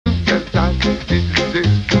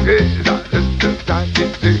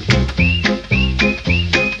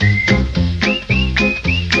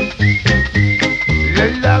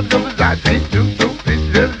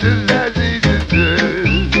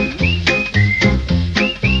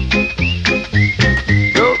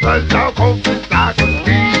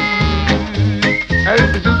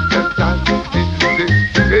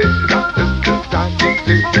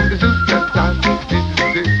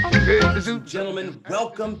Gentlemen,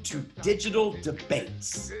 welcome to Digital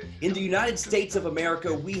Debates. In the United States of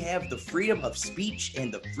America, we have the freedom of speech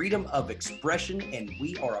and the freedom of expression, and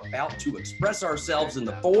we are about to express ourselves in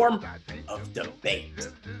the form of debate.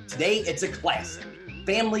 Today, it's a classic,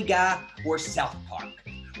 Family Guy or South Park.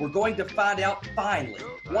 We're going to find out finally,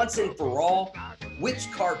 once and for all,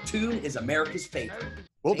 which cartoon is America's favorite.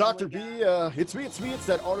 Well, Dr. B, it's me. It's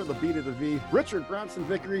that R to the B to the V. Richard Bronson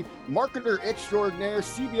Vickery, marketer extraordinaire,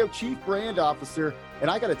 CBO chief brand officer. And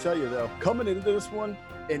I got to tell you, though, coming into this one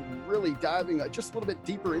and really diving just a little bit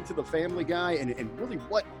deeper into the Family Guy and really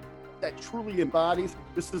what that truly embodies,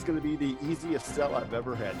 this is going to be the easiest sell I've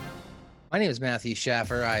ever had. My name is Matthew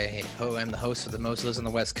Schaffer. I am the host of The Most Lives on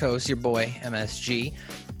the West Coast, your boy, MSG.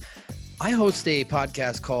 I host a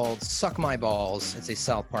podcast called Suck My Balls. It's a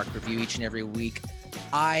South Park review each and every week.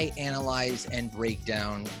 I analyze and break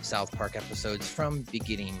down South Park episodes from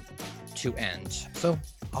beginning to end. So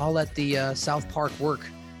I'll let the South Park work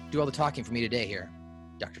do all the talking for me today here,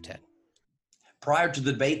 Dr. Ted. Prior to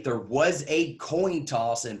the debate, there was a coin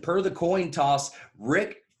toss, and per the coin toss,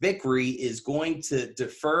 Rick Vickery is going to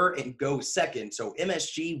defer and go second. So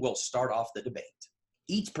MSG will start off the debate.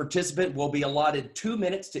 Each participant will be allotted 2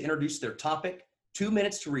 minutes to introduce their topic, 2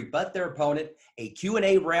 minutes to rebut their opponent, a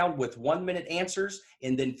Q&A round with 1 minute answers,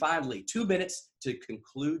 and then finally 2 minutes to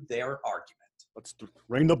conclude their argument. Let's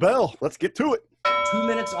ring the bell. Let's get to it. 2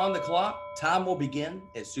 minutes on the clock. Time will begin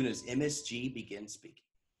as soon as MSG begins speaking.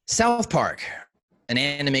 South Park, an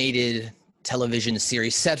animated television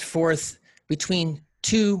series set forth between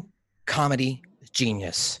two comedy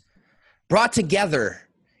genius, brought together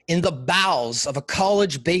in the bowels of a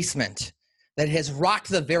college basement that has rocked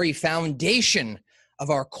the very foundation of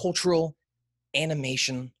our cultural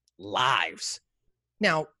animation lives.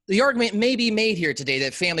 Now, the argument may be made here today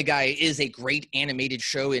that Family Guy is a great animated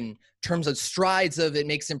show in terms of strides of it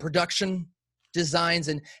makes in production, designs,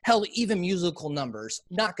 and hell, even musical numbers.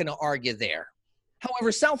 Not going to argue there.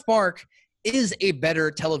 However, South Park is a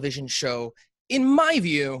better television show, in my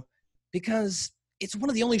view, because it's one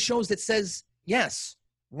of the only shows that says, yes,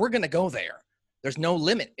 we're going to go there. There's no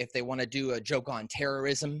limit if they want to do a joke on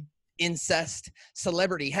terrorism, incest,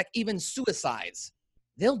 celebrity, heck, even suicides.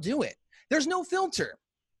 They'll do it. There's no filter.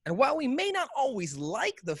 And while we may not always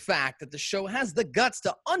like the fact that the show has the guts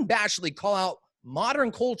to unabashedly call out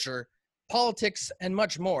modern culture, politics, and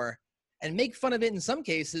much more, and make fun of it in some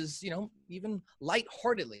cases, even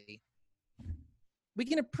lightheartedly, we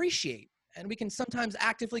can appreciate and we can sometimes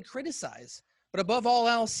actively criticize. But above all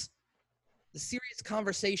else, the serious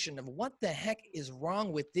conversation of what the heck is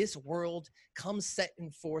wrong with this world comes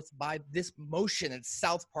setting forth by this motion that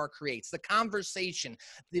South Park creates. The conversation,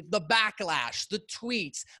 the backlash, the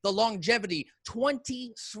tweets, the longevity,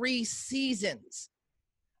 23 seasons.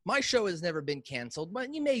 My show has never been canceled,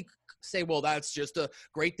 but you may say, well, that's just a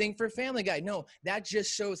great thing for Family Guy. No, that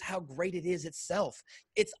just shows how great it is itself.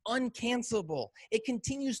 It's uncancelable. It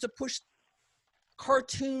continues to push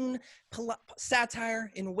cartoon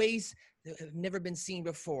satire in ways that have never been seen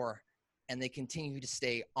before, and they continue to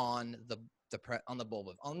stay on the bulb,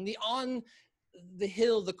 on the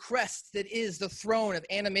hill, the crest that is the throne of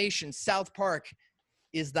animation. South Park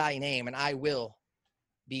is thy name, and I will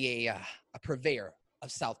be a purveyor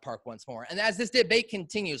of South Park once more. And as this debate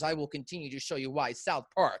continues, I will continue to show you why South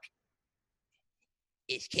Park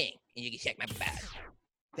is king, and you can check my badge.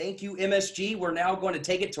 Thank you, MSG. We're now going to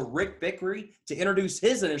take it to Rick Vickery to introduce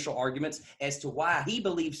his initial arguments as to why he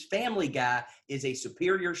believes Family Guy is a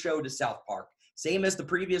superior show to South Park. Same as the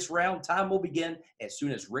previous round, time will begin as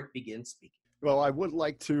soon as Rick begins speaking. Well, I would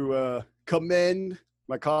like to commend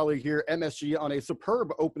my colleague here, MSG, on a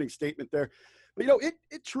superb opening statement there. But,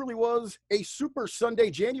 it truly was a super Sunday,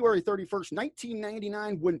 January 31st,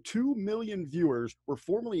 1999, when 2 million viewers were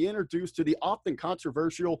formally introduced to the often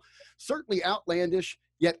controversial, certainly outlandish,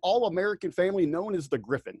 yet all-American family known as the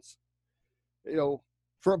Griffins.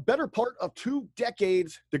 For a better part of 2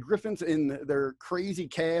 decades, the Griffins and their crazy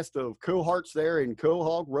cast of cohorts there in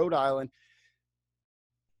Quahog, Rhode Island,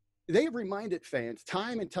 they have reminded fans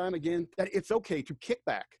time and time again that it's okay to kick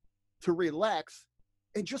back, to relax,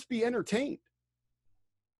 and just be entertained.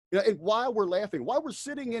 And while we're laughing, while we're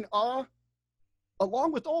sitting in awe,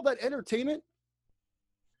 along with all that entertainment,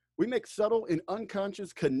 we make subtle and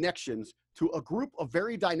unconscious connections to a group of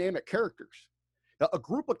very dynamic characters. A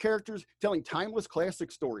group of characters telling timeless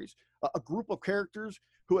classic stories, a group of characters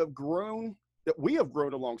who have grown, that we have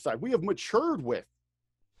grown alongside, we have matured with.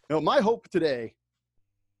 My hope today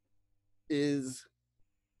is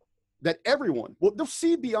that everyone will they'll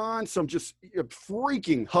see beyond some just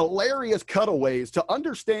freaking hilarious cutaways to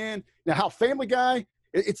understand now how Family Guy,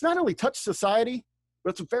 it's not only touched society,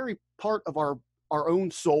 but it's a very part of our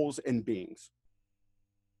own souls and beings.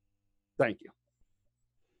 Thank you.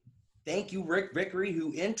 Thank you, Rick Vickery,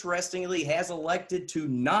 who interestingly has elected to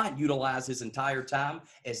not utilize his entire time,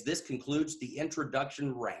 as this concludes the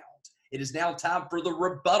introduction round. It is now time for the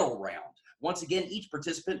rebuttal round. Once again, each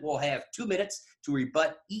participant will have 2 minutes to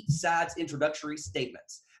rebut each side's introductory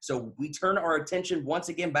statements. So we turn our attention once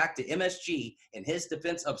again back to MSG and his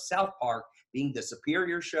defense of South Park being the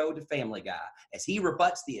superior show to Family Guy, as he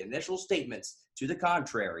rebuts the initial statements to the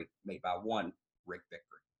contrary made by one Rick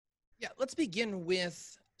Vickery. Yeah, let's begin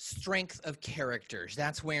with strength of characters.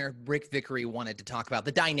 That's where Rick Vickery wanted to talk about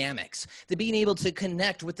the dynamics, the being able to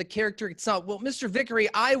connect with the character itself. Well, Mr. Vickery,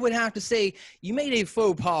 I would have to say you made a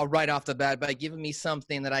faux pas right off the bat by giving me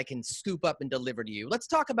something that I can scoop up and deliver to you. Let's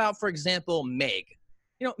talk about, for example, Meg.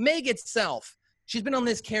 Meg itself, she's been on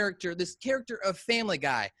this character of Family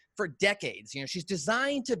Guy for decades. She's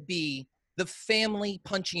designed to be the family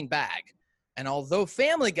punching bag. And although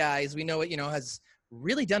Family Guy, as we know it, has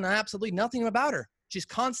really done absolutely nothing about her. She's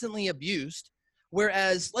constantly abused.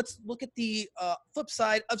 Whereas, let's look at the flip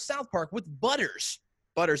side of South Park with Butters.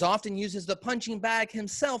 Butters often uses the punching bag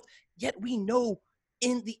himself, yet we know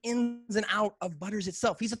in the ins and out of Butters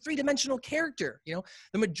itself. He's a three-dimensional character.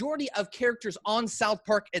 The majority of characters on South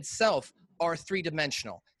Park itself are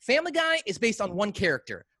three-dimensional. Family Guy is based on one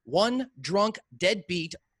character, one drunk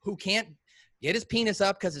deadbeat who can't get his penis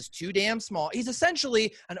up because it's too damn small. He's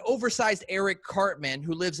essentially an oversized Eric Cartman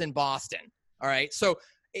who lives in Boston. All right, so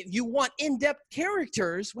if you want in-depth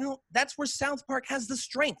characters, well, that's where South Park has the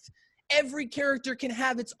strength. Every character can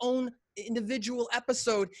have its own individual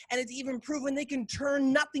episode, and it's even proven they can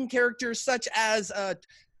turn nothing characters such as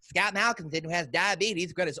Scott Malkinson, who has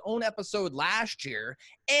diabetes, got his own episode last year,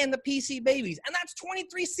 and the PC Babies, and that's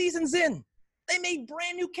 23 seasons in. They made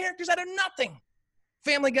brand new characters out of nothing.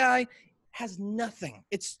 Family Guy has nothing.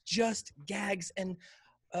 It's just gags and,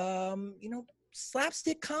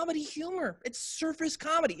 slapstick comedy humor. It's surface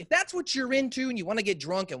comedy. If that's what you're into and you want to get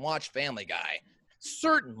drunk and watch Family Guy,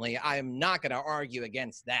 certainly I am not going to argue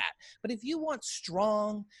against that. But if you want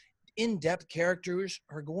strong, in-depth characters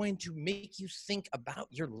who are going to make you think about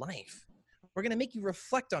your life, we're going to make you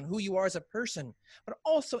reflect on who you are as a person, but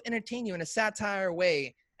also entertain you in a satire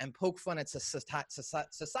way and poke fun at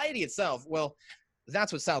society itself, well,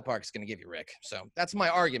 that's what South Park is going to give you, Rick. So that's my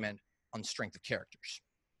argument on strength of characters.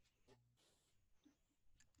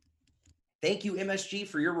 Thank you, MSG,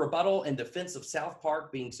 for your rebuttal in defense of South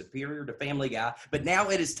Park being superior to Family Guy. But now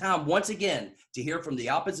it is time once again to hear from the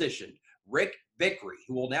opposition, Rick Vickery,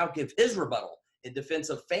 who will now give his rebuttal in defense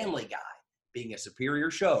of Family Guy being a superior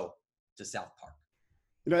show to South Park.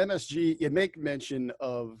 MSG, you make mention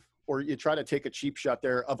of, or you try to take a cheap shot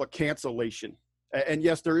there, of a cancellation. And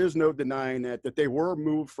yes, there is no denying that they were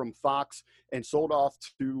moved from Fox and sold off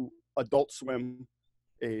to Adult Swim,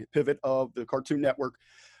 a pivot of the Cartoon Network.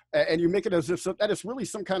 And you make it as if that is really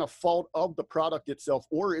some kind of fault of the product itself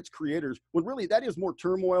or its creators, when really that is more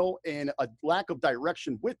turmoil and a lack of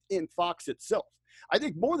direction within Fox itself. I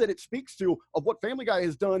think more that it speaks to of what Family Guy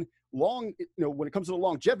has done when it comes to the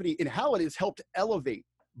longevity and how it has helped elevate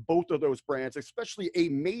both of those brands, especially a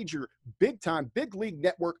major, big-time, big league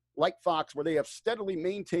network like Fox, where they have steadily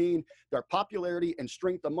maintained their popularity and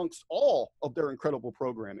strength amongst all of their incredible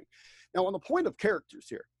programming. Now, on the point of characters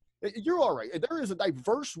here, you're all right. There is a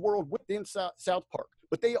diverse world within South Park,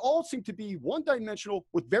 but they all seem to be one-dimensional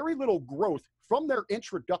with very little growth from their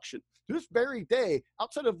introduction. To this very day,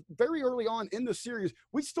 outside of very early on in the series,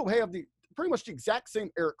 we still have pretty much the exact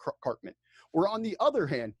same Eric Cartman. Where on the other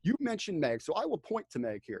hand, you mentioned Meg, so I will point to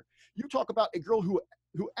Meg here. You talk about a girl who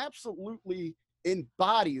absolutely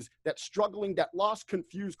embodies that struggling, that lost,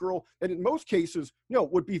 confused girl, and in most cases,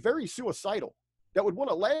 would be very suicidal, that would want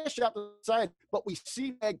to lash out the side, but we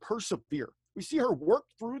see Meg persevere. We see her work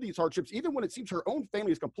through these hardships. Even when it seems her own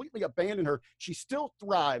family has completely abandoned her, she still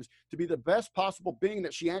thrives to be the best possible being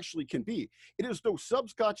that she actually can be. It is those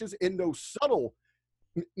subconscious and those subtle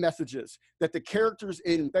messages that the characters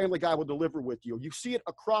in Family Guy will deliver with you. You see it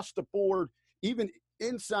across the board, even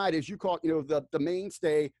inside, as you call it, the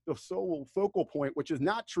mainstay, the sole focal point, which is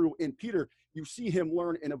not true in Peter. You see him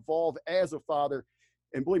learn and evolve as a father.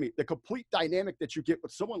 And believe me, the complete dynamic that you get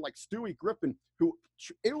with someone like Stewie Griffin, who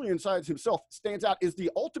alien size himself stands out, is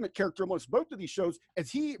the ultimate character amongst both of these shows,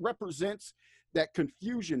 as he represents that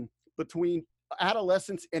confusion between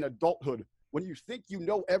adolescence and adulthood, when you think you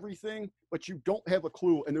know everything, but you don't have a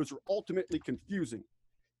clue, and those are ultimately confusing.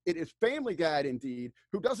 It is Family Guy, indeed,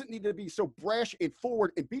 who doesn't need to be so brash and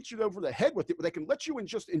forward and beat you over the head with it, but they can let you and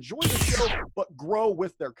just enjoy the show, but grow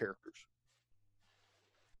with their characters.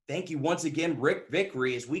 Thank you once again, Rick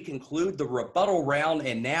Vickery, as we conclude the rebuttal round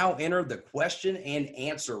and now enter the question and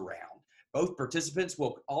answer round. Both participants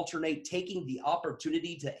will alternate taking the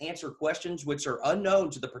opportunity to answer questions which are unknown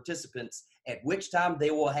to the participants, at which time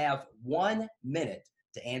they will have 1 minute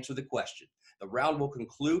to answer the question. The round will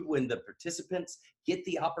conclude when the participants get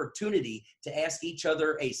the opportunity to ask each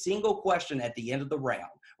other a single question at the end of the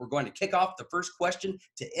round. We're going to kick off the first question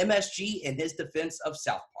to MSG in his defense of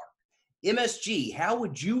South Park. MSG, how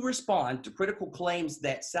would you respond to critical claims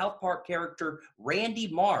that South Park character Randy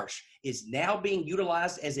Marsh is now being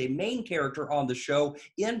utilized as a main character on the show,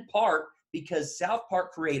 in part because South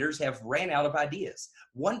Park creators have ran out of ideas?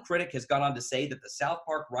 One critic has gone on to say that the South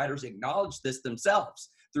Park writers acknowledged this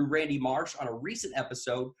themselves through Randy Marsh on a recent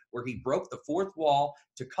episode where he broke the fourth wall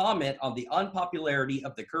to comment on the unpopularity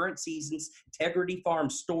of the current season's Tegrity Farm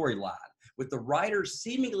storyline. With the writers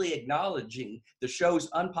seemingly acknowledging the show's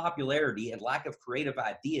unpopularity and lack of creative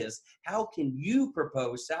ideas, how can you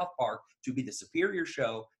propose South Park to be the superior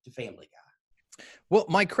show to Family Guy? Well,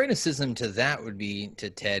 my criticism to that would be to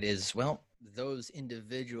Ted is, well, those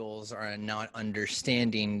individuals are not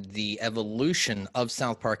understanding the evolution of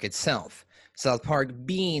South Park itself. South Park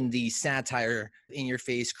being the satire,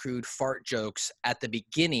 in-your-face, crude fart jokes at the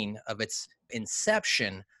beginning of its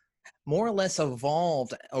inception, more or less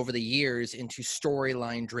evolved over the years into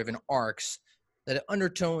storyline-driven arcs that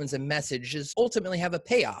undertones and messages ultimately have a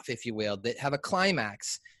payoff, if you will, that have a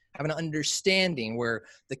climax, have an understanding where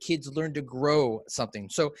the kids learn to grow something.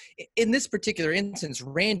 So in this particular instance,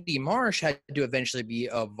 Randy Marsh had to eventually be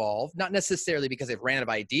evolved, not necessarily because they've ran out of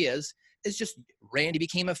ideas. It's just Randy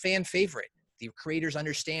became a fan favorite. The creators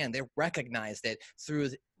understand, they recognize that through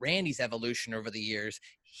Randy's evolution over the years,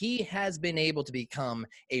 he has been able to become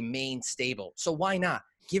a main stable. So why not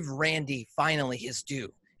give Randy finally his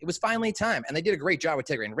due? It was finally time, and they did a great job with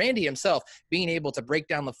Tigger. And Randy himself being able to break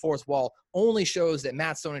down the fourth wall only shows that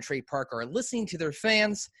Matt Stone and Trey Parker are listening to their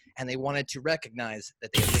fans, and they wanted to recognize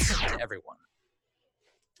that they listened to everyone.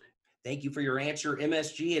 Thank you for your answer,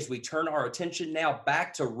 MSG. As we turn our attention now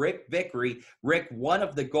back to Rick Vickery. Rick, one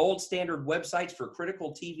of the gold standard websites for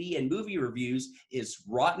critical TV and movie reviews is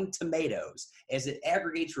Rotten Tomatoes, as it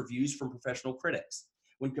aggregates reviews from professional critics.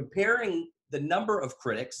 When comparing the number of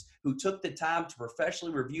critics who took the time to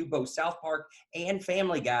professionally review both South Park and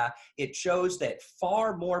Family Guy, it shows that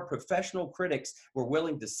far more professional critics were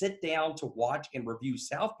willing to sit down to watch and review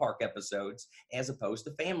South Park episodes as opposed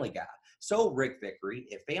to Family Guy. So, Rick Vickery,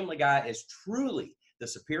 if Family Guy is truly the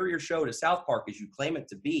superior show to South Park as you claim it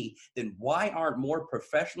to be, then why aren't more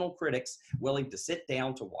professional critics willing to sit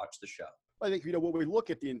down to watch the show? I think, when we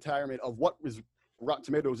look at the entirement of what was Rotten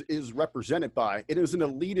Tomatoes is represented by, it is an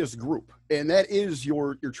elitist group, and that is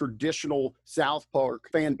your traditional South Park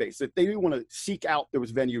fan base. That they do want to seek out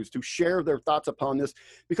those venues to share their thoughts upon this,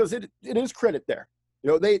 because it is credit there.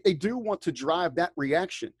 They do want to drive that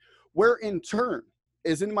reaction, where in turn,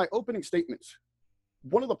 as in my opening statements,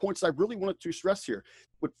 one of the points I really wanted to stress here,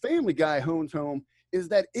 what Family Guy hones home is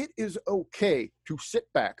that it is okay to sit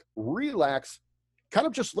back, relax, kind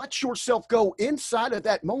of just let yourself go inside of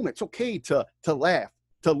that moment. It's okay to laugh,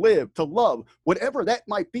 to live, to love, whatever that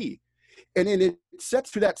might be. And then it sets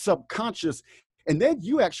to that subconscious, and then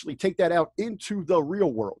you actually take that out into the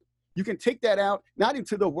real world. You can take that out, not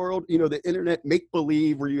into the world, the internet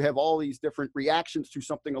make-believe where you have all these different reactions to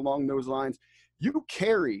something along those lines. You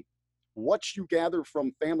carry what you gather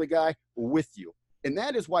from Family Guy with you. And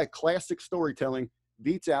that is why classic storytelling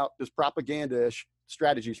beats out this propaganda-ish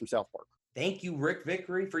strategies from South Park. Thank you, Rick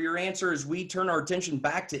Vickery, for your answer as we turn our attention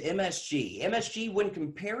back to MSG. MSG, when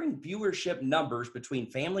comparing viewership numbers between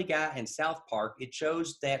Family Guy and South Park, it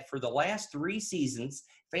shows that for the last 3 seasons,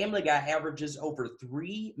 Family Guy averages over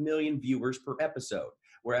 3 million viewers per episode,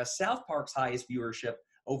 whereas South Park's highest viewership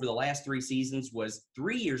over the last 3 seasons was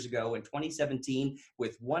 3 years ago in 2017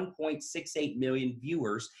 with 1.68 million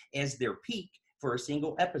viewers as their peak for a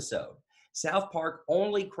single episode. South Park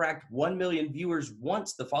only cracked 1 million viewers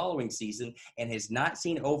once the following season and has not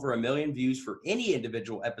seen over 1 million views for any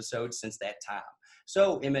individual episode since that time.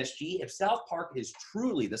 So, MSG, if South Park is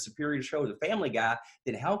truly the superior show to Family Guy,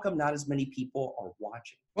 then how come not as many people are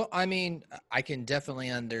watching? Well, I mean, I can definitely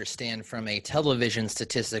understand from a television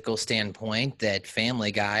statistical standpoint that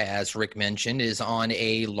Family Guy, as Rick mentioned, is on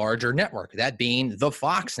a larger network, that being the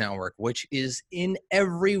Fox network, which is in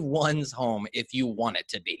everyone's home if you want it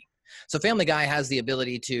to be. So Family Guy has the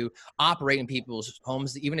ability to operate in people's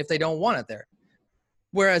homes even if they don't want it there.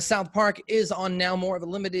 Whereas South Park is on now more of a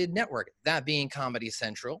limited network, that being Comedy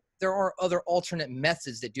Central. There are other alternate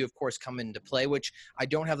methods that do, of course, come into play, which I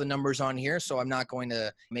don't have the numbers on here, so I'm not going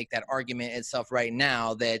to make that argument itself right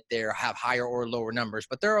now that they have higher or lower numbers.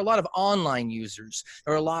 But there are a lot of online users.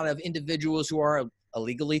 There are a lot of individuals who are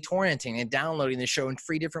illegally torrenting and downloading the show in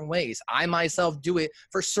 3 different ways. I myself do it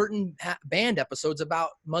for certain band episodes about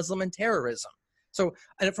Muslim and terrorism. So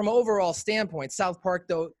from an overall standpoint, South Park,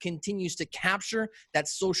 though, continues to capture that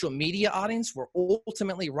social media audience where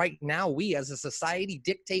ultimately right now we as a society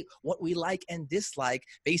dictate what we like and dislike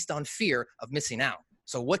based on fear of missing out.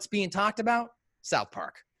 So what's being talked about? South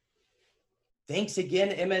Park. Thanks again,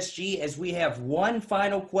 MSG, as we have one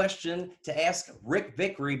final question to ask Rick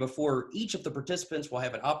Vickery before each of the participants will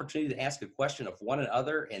have an opportunity to ask a question of one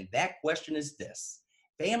another, and that question is this.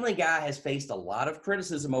 Family Guy has faced a lot of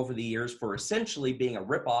criticism over the years for essentially being a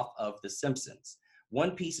ripoff of The Simpsons.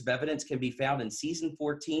 One piece of evidence can be found in season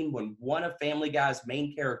 14 when one of Family Guy's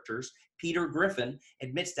main characters, Peter Griffin,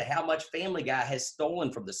 admits to how much Family Guy has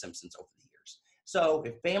stolen from The Simpsons over the years. So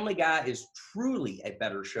if Family Guy is truly a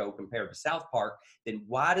better show compared to South Park, then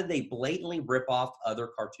why did they blatantly rip off other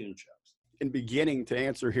cartoon shows? In beginning to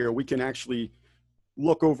answer here, we can actually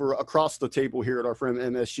look over across the table here at our friend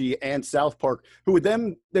MSG and South Park, who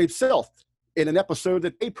themselves, in an episode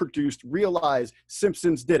that they produced, realized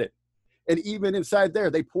Simpsons did it. And even inside there,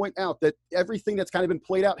 they point out that everything that's kind of been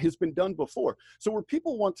played out has been done before. So where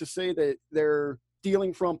people want to say that they're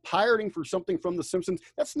stealing from, pirating for something from The Simpsons,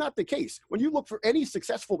 that's not the case. When you look for any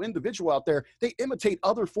successful individual out there, they imitate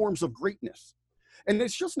other forms of greatness. And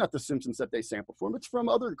it's just not The Simpsons that they sample from. It's from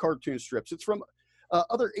other cartoon strips. It's from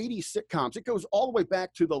other 80s sitcoms. It goes all the way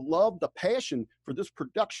back to the love, the passion for this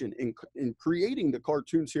production in creating the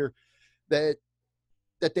cartoons here that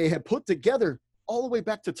they have put together, all the way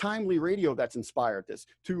back to timely radio that's inspired this,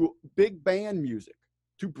 to big band music,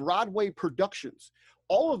 to Broadway productions.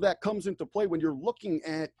 All of that comes into play when you're looking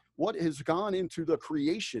at what has gone into the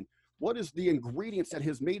creation. What is the ingredients that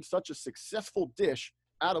has made such a successful dish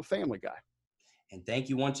out of Family Guy? And thank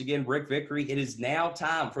you once again, Rick Vickery. It is now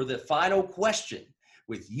time for the final question,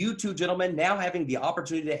 with you two gentlemen now having the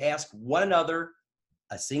opportunity to ask one another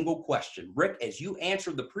a single question. Rick, as you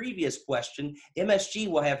answered the previous question, MSG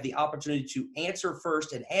will have the opportunity to answer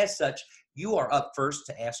first, and as such, you are up first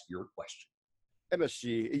to ask your question.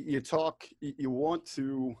 MSG, you want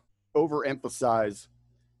to overemphasize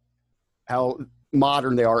how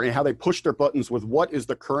modern they are and how they push their buttons with what is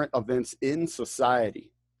the current events in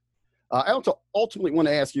society. I also ultimately want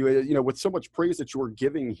to ask you, with so much praise that you are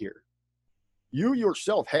giving here, you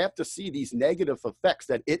yourself have to see these negative effects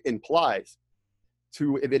that it implies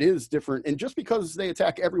to if it is different. And just because they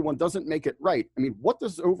attack everyone doesn't make it right. I mean, what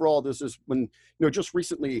does overall this is when, just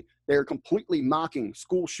recently they're completely mocking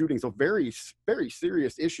school shootings, a very, very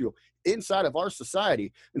serious issue inside of our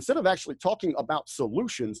society. Instead of actually talking about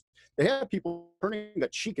solutions, they have people turning a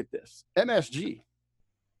cheek at this. MSG,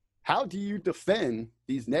 how do you defend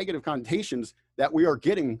these negative connotations that we are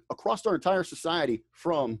getting across our entire society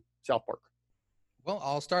from South Park? Well,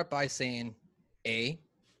 I'll start by saying,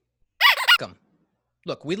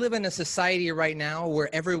 look, we live in a society right now where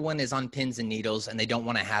everyone is on pins and needles and they don't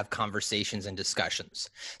want to have conversations and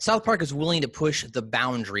discussions. South Park is willing to push the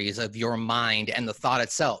boundaries of your mind and the thought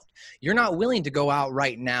itself. You're not willing to go out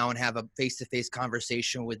right now and have a face-to-face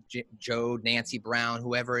conversation with Joe, Nancy Brown,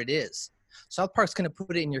 whoever it is. South Park's going to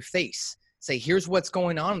put it in your face. Say, here's what's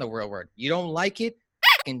going on in the real world. You don't like it?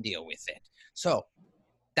 Can deal with it. So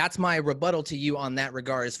that's my rebuttal to you on that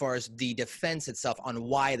regard as far as the defense itself on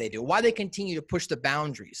why they do, why they continue to push the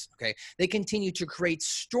boundaries, okay? They continue to create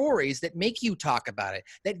stories that make you talk about it,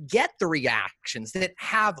 that get the reactions, that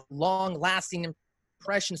have long-lasting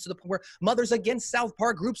impressions to the point where Mothers Against South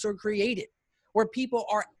Park groups are created, where people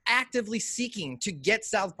are actively seeking to get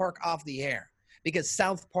South Park off the air. Because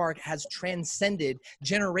South Park has transcended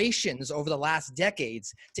generations over the last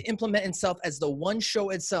decades to implement itself as the one show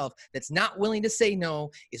itself that's not willing to say no,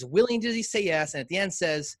 is willing to say yes, and at the end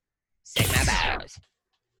says, say my vows.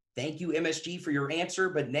 Thank you, MSG, for your answer,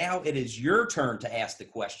 but now it is your turn to ask the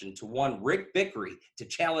question to one Rick Vickery to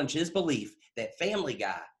challenge his belief that Family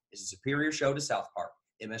Guy is a superior show to South Park.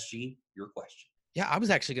 MSG, your question. Yeah, I was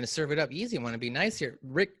actually going to serve it up easy. I want to be nice here.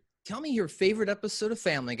 Rick, tell me your favorite episode of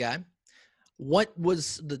Family Guy. What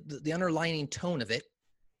was the underlying tone of it?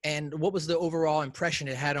 And what was the overall impression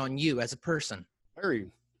it had on you as a person? Very,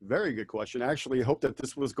 very good question. I actually hope that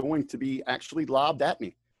this was going to be actually lobbed at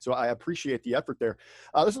me. So I appreciate the effort there.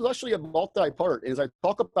 This is actually a multi-part. As I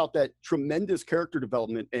talk about that tremendous character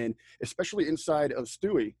development, and especially inside of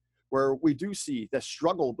Stewie, where we do see that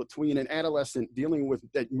struggle between an adolescent dealing with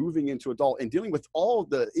that moving into adult and dealing with all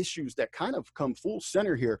the issues that kind of come full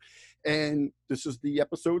center here. And this is the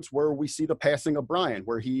episodes where we see the passing of Brian,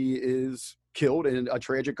 where he is killed in a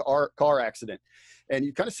tragic car accident. And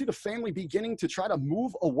you kind of see the family beginning to try to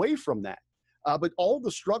move away from that. But all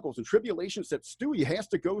the struggles and tribulations that Stewie has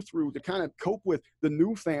to go through to kind of cope with the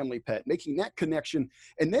new family pet, making that connection,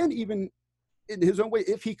 and then even in his own way,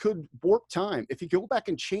 if he could warp time, if he could go back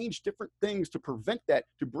and change different things to prevent that,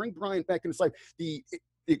 to bring Brian back into his life, the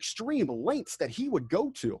extreme lengths that he would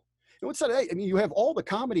go to. And what's that? I mean, you have all the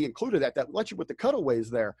comedy included that lets you with the cutaways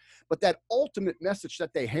there, but that ultimate message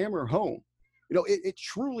that they hammer home, it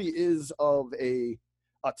truly is of a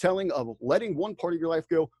telling of letting one part of your life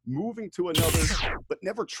go, moving to another, but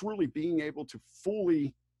never truly being able to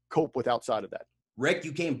fully cope with outside of that. Rick,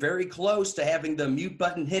 you came very close to having the mute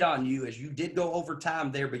button hit on you as you did go over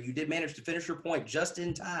time there, but you did manage to finish your point just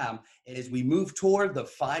in time as we move toward the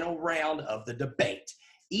final round of the debate.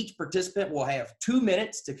 Each participant will have 2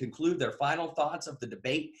 minutes to conclude their final thoughts of the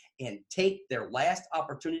debate and take their last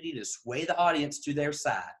opportunity to sway the audience to their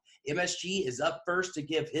side. MSG is up first to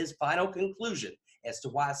give his final conclusion as to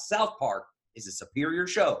why South Park is a superior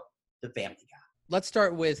show to Family Guy. Let's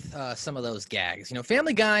start with some of those gags.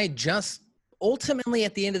 Family Guy just ultimately,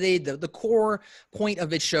 at the end of the day, the core point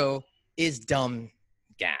of its show is dumb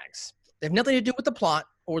gags. They have nothing to do with the plot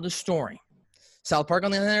or the story. South Park,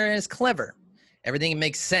 on the other hand, is clever. Everything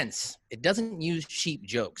makes sense. It doesn't use cheap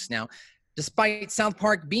jokes. Now, despite South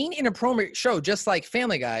Park being an appropriate show, just like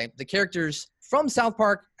Family Guy, the characters from South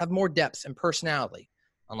Park have more depth and personality.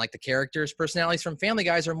 Unlike the characters, personalities from Family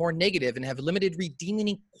Guys are more negative and have limited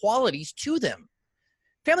redeeming qualities to them.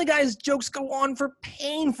 Family Guy's jokes go on for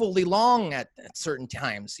painfully long at certain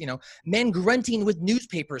times. Men grunting with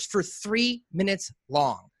newspapers for 3 minutes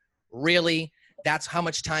long. Really? That's how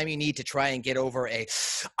much time you need to try and get over a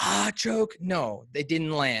joke? No, they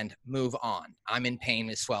didn't land. Move on. I'm in pain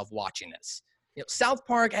as well watching this. South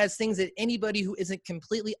Park has things that anybody who isn't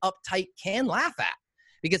completely uptight can laugh at.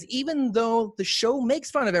 Because even though the show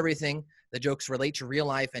makes fun of everything, the jokes relate to real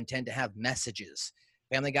life and tend to have messages.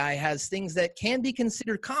 Family Guy has things that can be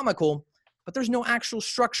considered comical, but there's no actual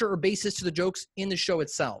structure or basis to the jokes in the show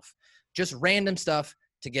itself. Just random stuff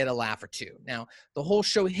to get a laugh or two. Now, the whole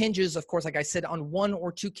show hinges, of course, like I said, on one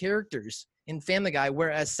or two characters in Family Guy,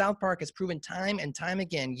 whereas South Park has proven time and time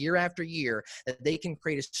again, year after year, that they can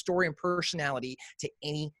create a story and personality to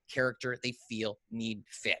any character they feel need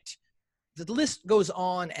fit. The list goes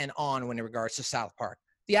on and on when in regards to South Park.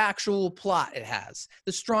 The actual plot it has,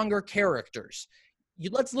 the stronger characters.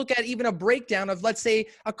 Let's look at even a breakdown of, let's say,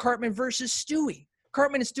 a Cartman versus Stewie.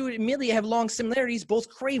 Cartman and Stewie admittedly have long similarities, both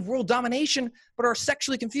crave world domination, but are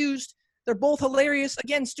sexually confused. They're both hilarious.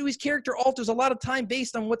 Again, Stewie's character alters a lot of time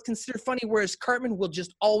based on what's considered funny, whereas Cartman will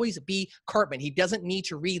just always be Cartman. He doesn't need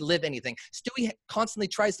to relive anything. Stewie constantly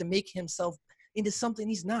tries to make himself into something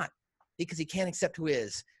he's not because he can't accept who he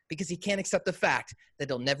is, because he can't accept the fact that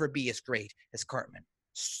he'll never be as great as Cartman.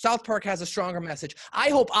 South Park has a stronger message. I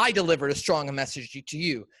hope I delivered a stronger message to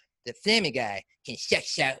you. The Family Guy can shut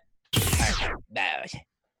our mouth.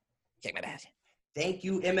 Check my mouth. Thank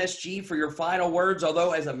you, MSG, for your final words.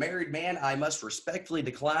 Although, as a married man, I must respectfully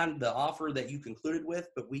decline the offer that you concluded with,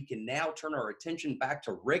 but we can now turn our attention back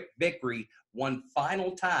to Rick Vickery one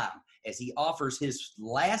final time as he offers his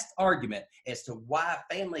last argument as to why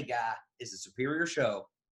Family Guy is a superior show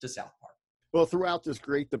to South Park. Well, throughout this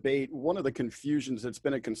great debate, one of the confusions that's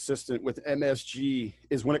been a consistent with MSG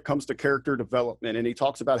is when it comes to character development, and he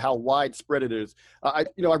talks about how widespread it is. I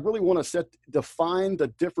really want to define the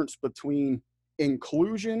difference between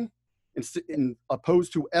inclusion and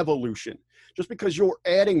opposed to evolution. Just because you're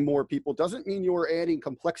adding more people doesn't mean you're adding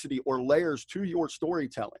complexity or layers to your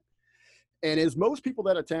storytelling. And as most people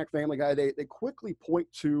that attack Family Guy, they quickly point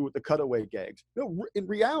to the cutaway gags. No, in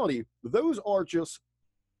reality, those are just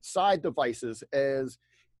side devices as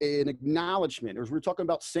an acknowledgement, as we're talking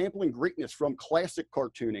about sampling greatness from classic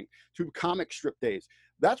cartooning to comic strip days.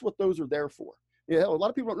 That's what those are there for. A lot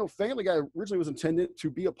of people don't know Family Guy originally was intended to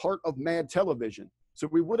be a part of Mad Television. So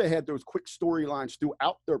we would have had those quick storylines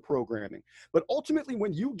throughout their programming. But ultimately,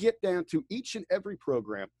 when you get down to each and every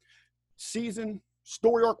program, season,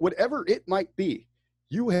 story arc, whatever it might be,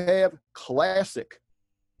 you have classic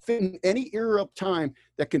fit in any era of time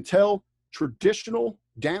that can tell traditional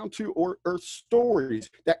down-to-earth stories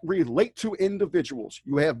that relate to individuals.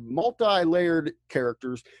 You have multi-layered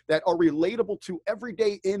characters that are relatable to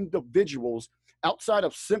everyday individuals outside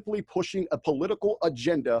of simply pushing a political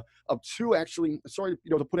agenda of two actually, sorry,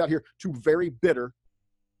 to put out here, two very bitter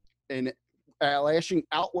and lashing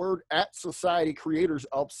outward at society creators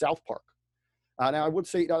of South Park. Now, I would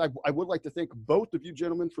say, I would like to thank both of you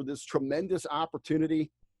gentlemen for this tremendous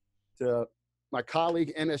opportunity. To my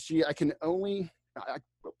colleague, MSG, I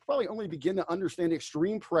probably only begin to understand the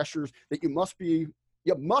extreme pressures that you must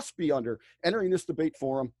be under entering this debate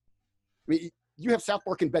forum. I mean, you have South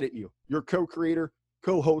Park embedded in you. You're co-creator,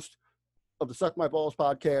 co-host of the Suck My Balls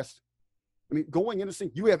podcast. I mean, going into this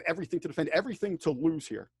thing, you have everything to defend, everything to lose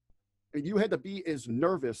here. I mean, you had to be as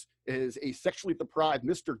nervous as a sexually deprived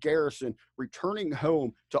Mr. Garrison returning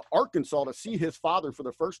home to Arkansas to see his father for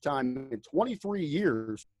the first time in 23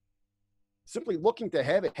 years, simply looking to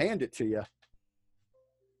have it handed to you.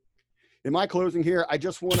 In my closing here, I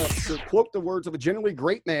just want to quote the words of a genuinely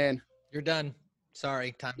great man. You're done.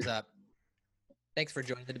 Sorry, time's up. Thanks for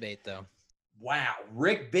joining the debate, though. Wow,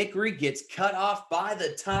 Rick Bickery gets cut off by the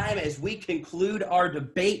time as we conclude our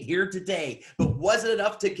debate here today. But was it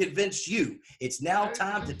enough to convince you? It's now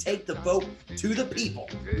time to take the vote to the people.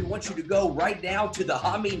 We want you to go right now to the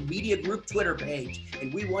Hameen Media Group Twitter page,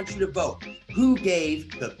 and we want you to vote. Who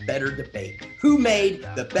gave the better debate? Who made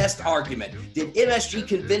the best argument? Did MSG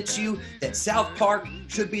convince you that South Park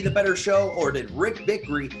should be the better show, or did Rick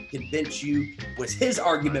Bickery convince you was his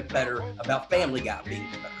argument better about Family Guy being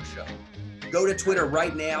the better show? Go to Twitter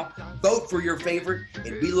right now, vote for your favorite,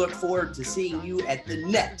 and we look forward to seeing you at the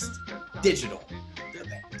next Digital